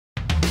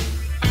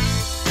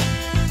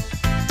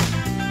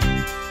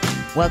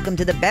Welcome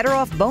to the Better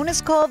Off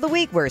Bonus Call of the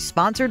Week. We're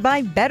sponsored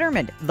by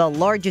Betterment, the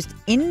largest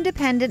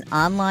independent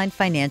online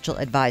financial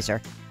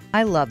advisor.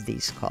 I love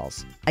these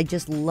calls. I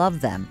just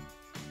love them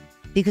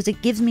because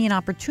it gives me an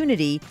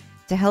opportunity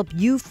to help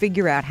you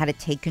figure out how to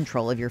take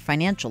control of your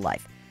financial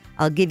life.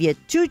 I'll give you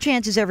 2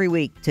 chances every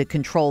week to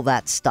control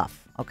that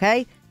stuff,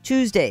 okay?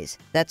 Tuesdays,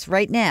 that's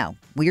right now.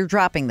 We're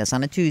dropping this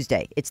on a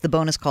Tuesday. It's the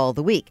bonus call of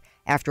the week.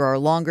 After our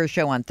longer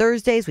show on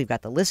Thursdays, we've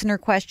got the listener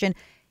question.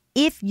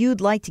 If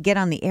you'd like to get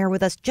on the air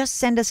with us, just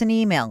send us an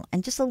email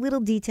and just a little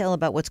detail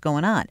about what's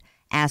going on.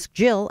 Ask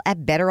Jill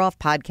at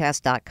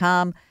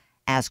betteroffpodcast.com.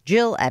 Ask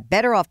Jill at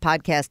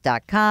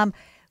betteroffpodcast.com.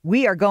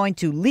 We are going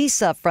to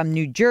Lisa from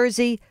New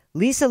Jersey.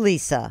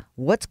 Lisa,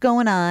 what's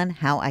going on?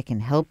 How I can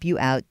help you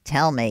out?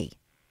 Tell me.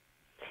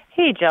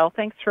 Hey, Jill.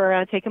 Thanks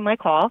for taking my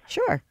call.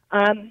 Sure.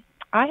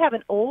 I have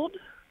an old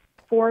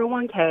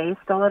 401k,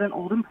 still at an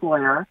old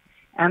employer,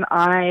 and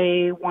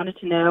I wanted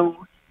to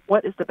know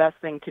what is the best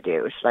thing to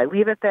do. Should I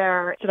leave it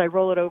there? Should I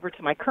roll it over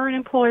to my current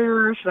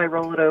employer? Should I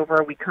roll it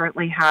over? We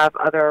currently have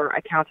other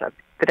accounts at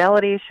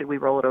Fidelity. Should we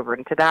roll it over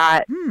into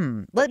that?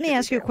 Let me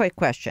ask you a quick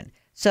question.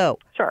 So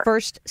Sure.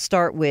 First,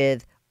 start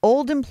with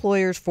old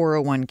employer's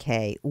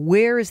 401k.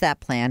 Where is that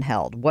plan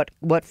held?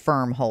 What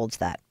firm holds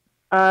that?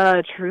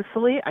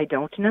 Truthfully, I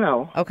don't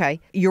know. Okay.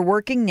 You're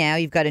working now.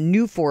 You've got a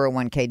new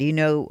 401k. Do you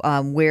know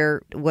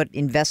what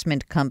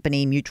investment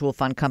company, mutual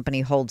fund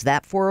company holds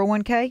that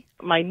 401k?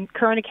 My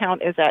current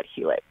account is at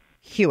Hewitt.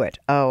 Hewitt.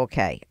 Oh,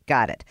 okay.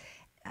 Got it.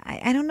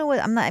 I don't know what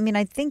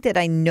I think that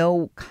I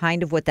know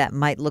kind of what that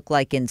might look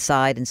like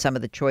inside and some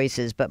of the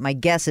choices, but my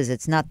guess is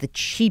it's not the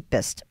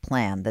cheapest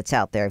plan that's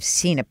out there. I've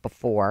seen it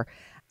before.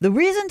 The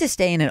reason to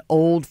stay in an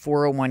old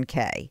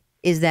 401k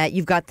is that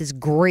you've got this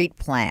great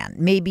plan.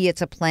 Maybe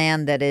it's a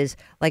plan that is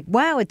like,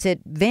 wow, it's at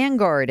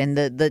Vanguard and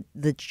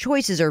the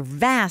choices are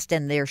vast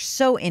and they're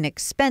so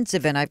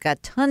inexpensive and I've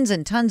got tons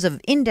and tons of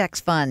index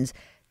funds.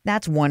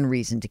 That's one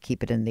reason to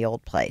keep it in the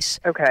old place.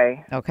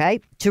 Okay. Okay.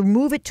 To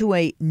move it to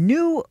a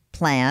new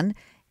plan,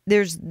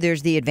 there's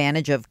the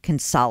advantage of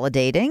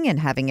consolidating and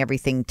having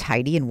everything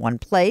tidy in one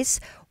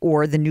place,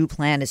 or the new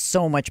plan is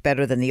so much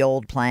better than the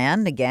old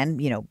plan. Again,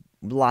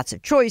 lots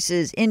of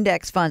choices,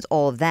 index funds,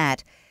 all of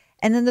that.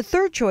 And then the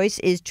third choice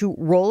is to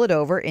roll it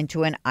over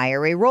into an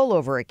IRA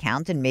rollover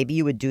account, and maybe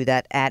you would do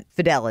that at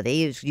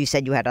Fidelity. You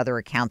said you had other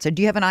accounts. So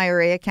do you have an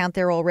IRA account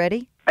there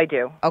already? I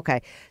do.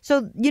 Okay.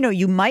 So,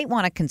 you might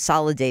want to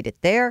consolidate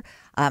it there.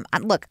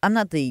 Look, I'm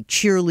not the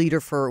cheerleader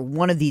for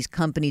one of these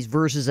companies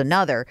versus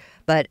another,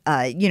 but,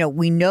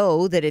 we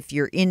know that if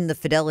you're in the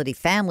Fidelity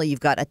family,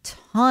 you've got a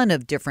ton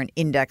of different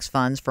index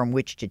funds from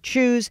which to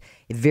choose.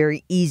 It's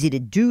very easy to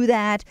do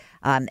that,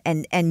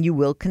 and you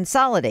will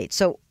consolidate.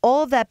 So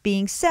all of that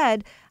being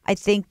said, I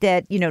think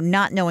that,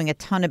 not knowing a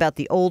ton about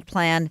the old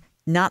plan,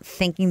 not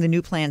thinking the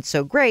new plan's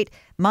so great,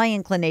 my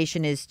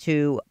inclination is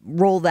to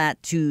roll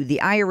that to the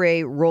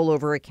IRA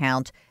rollover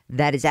account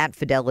that is at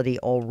Fidelity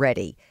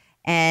already.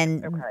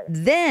 And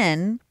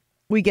then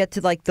we get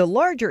to the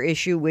larger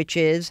issue, which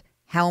is,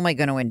 how am I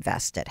going to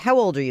invest it? How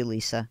old are you,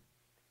 Lisa?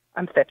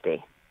 I'm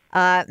 50.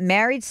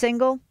 Married,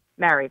 single?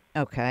 Married.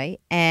 Okay.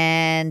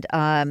 And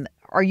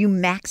are you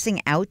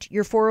maxing out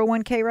your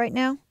 401k right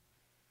now?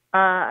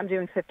 I'm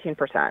doing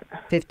 15%.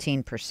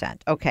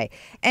 15%. Okay.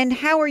 And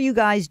how are you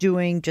guys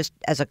doing just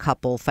as a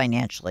couple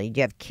financially? Do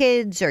you have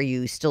kids? Are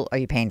you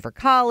paying for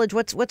college?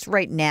 What's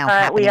right now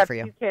happening for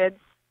you? We have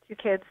two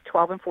kids,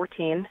 12 and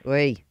 14.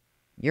 Oy,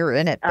 you're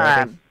in it,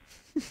 baby.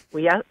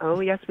 Yes,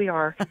 we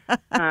are.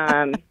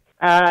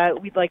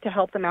 We'd like to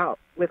help them out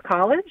with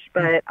college,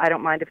 but I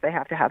don't mind if they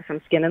have to have some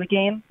skin in the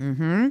game.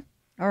 Mm-hmm.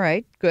 All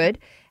right, good.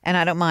 And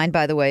I don't mind,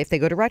 by the way, if they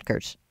go to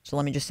Rutgers. So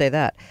let me just say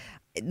that.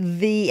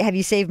 Have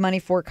you saved money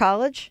for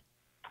college?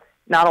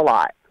 Not a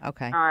lot.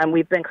 Okay.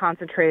 We've been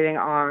concentrating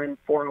on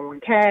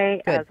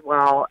 401k Good. as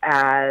well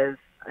as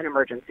an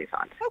emergency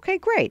fund. Okay,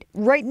 great.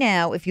 Right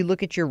now, if you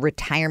look at your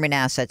retirement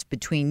assets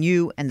between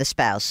you and the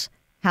spouse,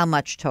 how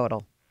much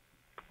total?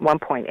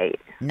 1.8.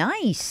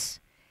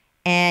 Nice.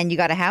 And you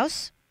got a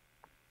house?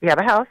 We have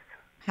a house.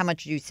 How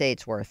much do you say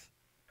it's worth?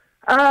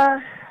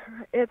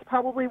 It's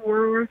probably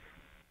worth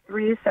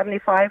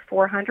 $375,000,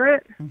 $400,000.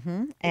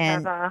 Mm-hmm. We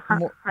And have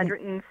a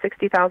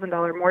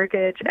 $160,000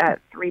 mortgage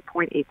at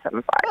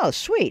 3.875. Oh,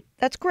 sweet.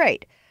 That's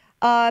great.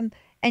 And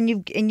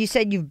you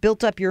said you've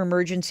built up your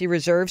emergency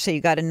reserve, so you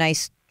got a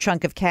nice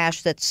chunk of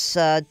cash that's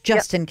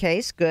just in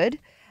case. Good.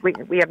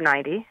 We have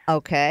 90.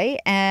 Okay.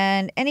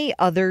 And any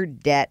other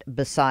debt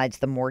besides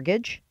the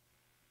mortgage?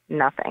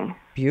 Nothing.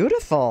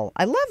 Beautiful.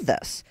 I love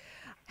this.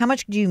 How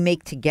much do you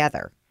make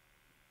together?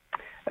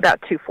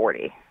 About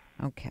 240.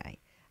 Okay.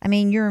 I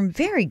mean, you're in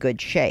very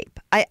good shape.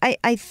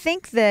 I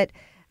think that,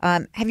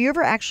 have you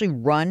ever actually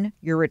run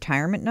your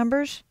retirement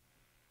numbers?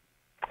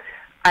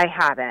 I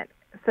haven't.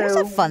 So That's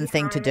a fun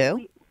thing to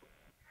do.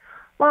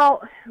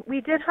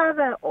 We did have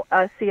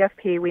a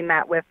CFP we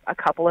met with a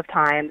couple of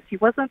times. He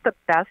wasn't the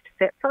best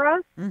fit for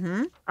us.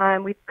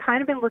 Mm-hmm. We've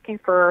kind of been looking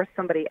for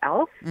somebody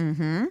else.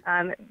 Mm-hmm.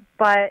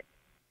 But,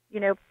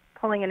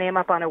 pulling a name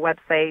up on a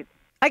website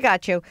I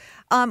got you.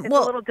 It's a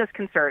little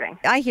disconcerting.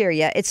 I hear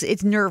you.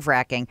 It's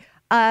nerve-wracking.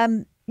 We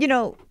can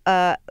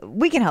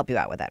help you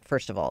out with that,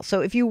 first of all.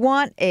 So if you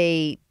want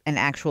an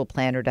actual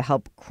planner to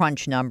help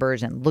crunch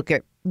numbers and look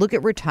at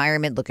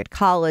retirement, look at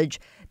college,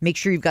 make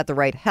sure you've got the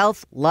right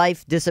health,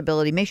 life,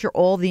 disability, make sure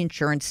all the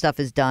insurance stuff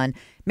is done,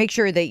 make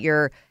sure that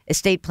your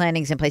estate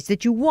planning is in place,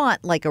 that you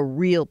want like a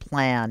real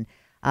plan,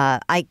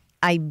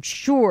 I'm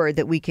sure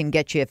that we can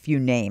get you a few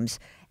names.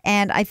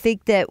 And I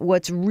think that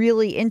what's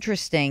really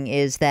interesting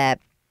is that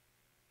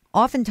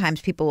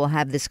oftentimes people will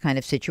have this kind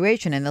of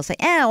situation and they'll say,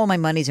 all my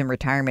money's in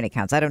retirement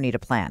accounts. I don't need a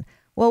plan.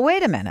 Well,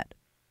 wait a minute.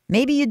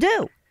 Maybe you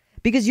do.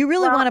 Because you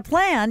really want a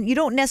plan. You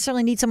don't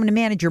necessarily need someone to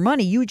manage your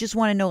money. You just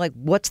want to know, like,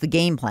 what's the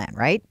game plan,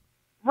 right?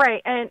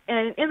 Right. And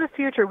in the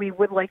future, we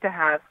would like to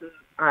have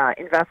some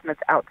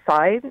investments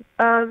outside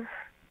of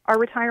our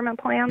retirement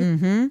plan.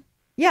 Mm-hmm.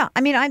 Yeah.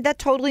 I mean, that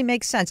totally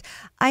makes sense.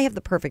 I have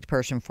the perfect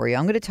person for you.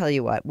 I'm going to tell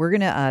you what. I'm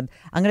going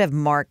to have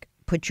Mark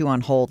put you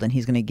on hold, and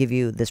he's going to give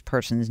you this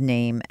person's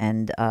name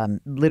and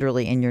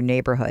literally in your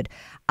neighborhood.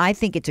 I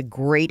think it's a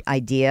great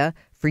idea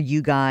for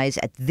you guys.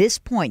 At this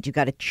point, you've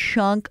got a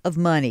chunk of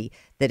money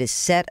that is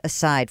set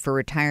aside for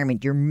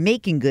retirement. You're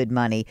making good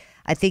money.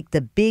 I think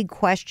the big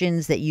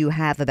questions that you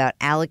have about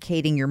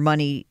allocating your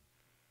money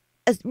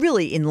is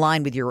really in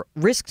line with your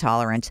risk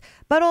tolerance,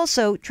 but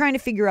also trying to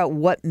figure out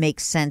what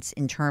makes sense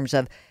in terms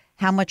of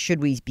how much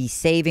should we be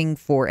saving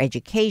for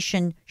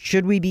education?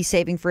 Should we be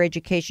saving for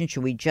education?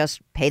 Should we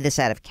just pay this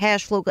out of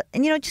cash flow?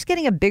 And, just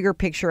getting a bigger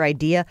picture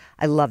idea.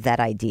 I love that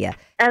idea.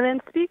 And then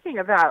speaking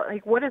about,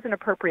 like, what is an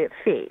appropriate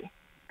fee?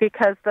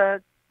 Because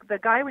the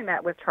guy we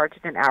met with charged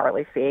an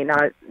hourly fee,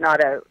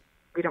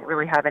 we don't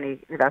really have any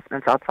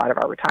investments outside of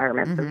our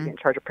retirement, so we can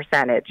charge a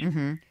percentage.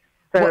 Mm-hmm.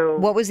 So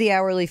what was the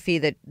hourly fee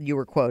that you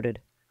were quoted?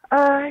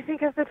 I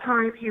think at the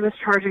time he was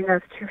charging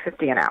us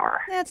 $250 an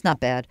hour. That's not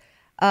bad.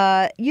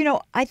 I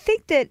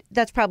think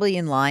that's probably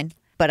in line,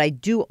 but I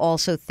do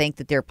also think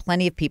that there are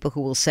plenty of people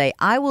who will say,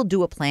 I will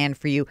do a plan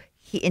for you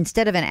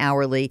instead of an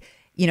hourly,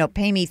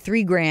 pay me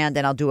 $3,000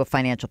 and I'll do a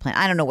financial plan.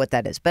 I don't know what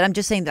that is, but I'm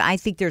just saying that I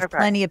think there's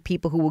plenty of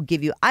people who will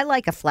give you, I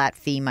like a flat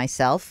fee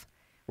myself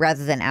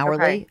rather than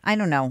hourly. Okay. I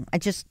don't know.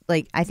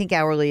 I think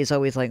hourly is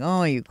always like,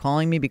 oh, are you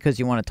calling me because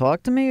you want to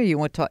talk to me or you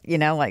want to talk,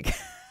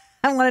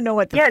 I want to know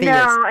what the fee is.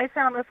 Yeah, no, I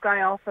found this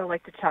guy also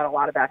liked to chat a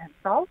lot about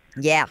himself.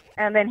 Yeah.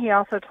 And then he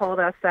also told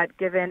us that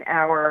given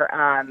our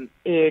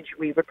age,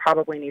 we would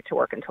probably need to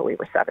work until we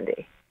were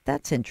 70.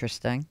 That's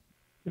interesting.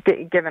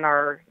 Given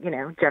our,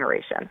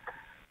 generation.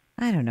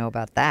 I don't know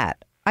about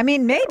that. I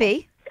mean,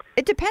 maybe.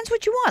 It depends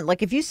what you want.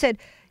 Like if you said,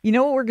 you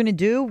know what we're going to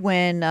do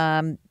when,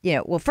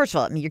 well, first of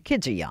all, I mean, your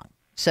kids are young.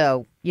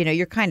 So,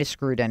 you're kind of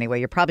screwed anyway.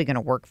 You're probably going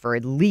to work for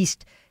at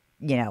least,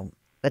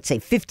 let's say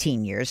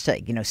 15 years to,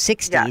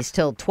 60s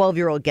till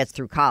 12-year-old gets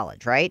through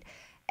college, right?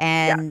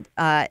 And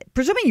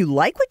presuming you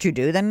like what you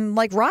do, then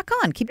like rock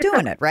on, keep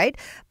doing it, right?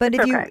 But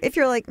if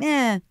you're like,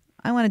 I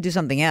want to do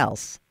something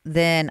else,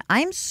 then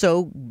I'm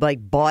so like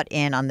bought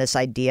in on this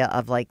idea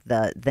of like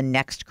the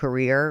next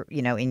career,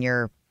 in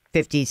your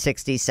 50s,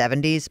 60s,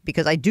 70s,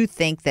 because I do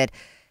think that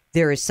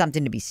there is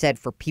something to be said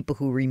for people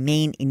who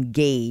remain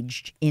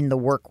engaged in the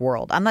work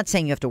world. I'm not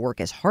saying you have to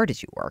work as hard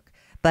as you work,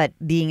 but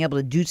being able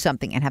to do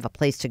something and have a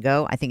place to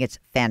go, I think it's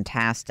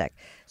fantastic.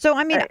 So,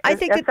 I mean, I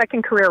think a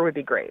second career would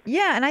be great.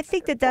 Yeah, and I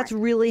think that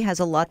really has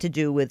a lot to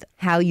do with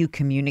how you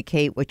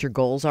communicate what your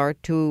goals are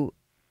to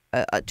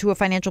a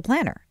financial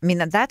planner. I mean,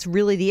 that's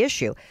really the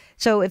issue.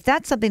 So if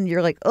that's something that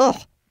you're like, oh,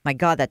 my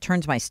God, that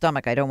turns my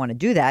stomach, I don't want to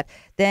do that,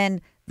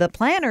 then the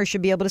planner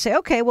should be able to say,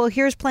 okay, well,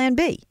 here's plan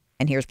B.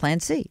 And here's plan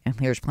C, and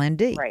here's plan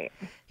D. Right.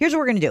 Here's what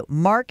we're going to do.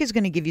 Mark is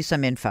going to give you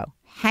some info.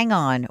 Hang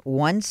on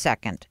 1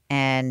 second,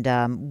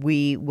 and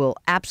we will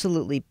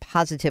absolutely,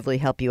 positively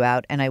help you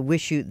out. And I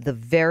wish you the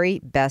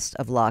very best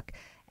of luck.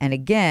 And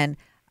again,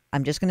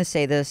 I'm just going to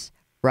say this,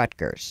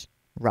 Rutgers.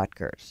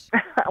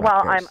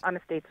 Well, I'm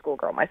a state school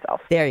girl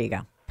myself. There you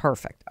go.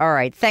 Perfect. All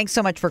right. Thanks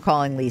so much for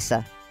calling,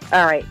 Lisa.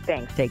 All right.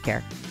 Thanks. Take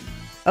care.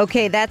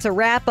 Okay, that's a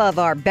wrap of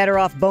our Better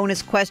Off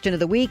bonus question of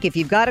the week. If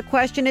you've got a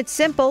question, it's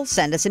simple.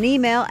 Send us an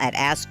email at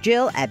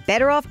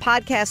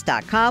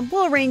askjill@betteroffpodcast.com.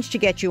 We'll arrange to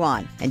get you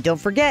on. And don't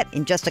forget,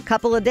 in just a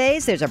couple of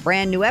days, there's a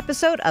brand new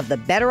episode of the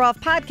Better Off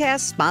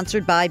Podcast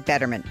sponsored by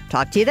Betterment.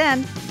 Talk to you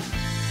then.